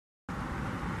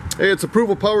Hey, it's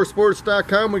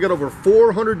ApprovalPowersports.com. We got over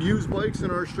 400 used bikes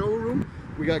in our showroom.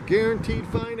 We got guaranteed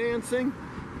financing.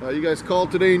 You guys call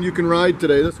today and you can ride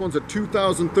today. This one's a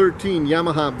 2013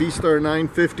 Yamaha V-Star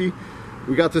 950.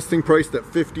 We got this thing priced at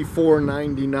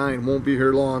 $54.99. Won't be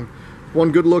here long.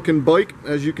 One good looking bike.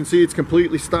 As you can see, it's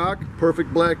completely stock.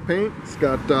 Perfect black paint. It's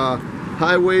got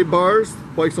highway bars.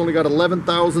 Bike's only got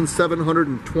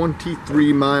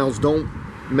 11,723 miles. Don't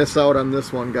miss out on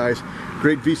this one, guys.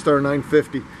 Great V-Star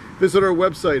 950. Visit our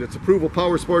website. It's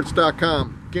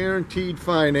ApprovalPowersports.com. Guaranteed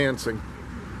financing.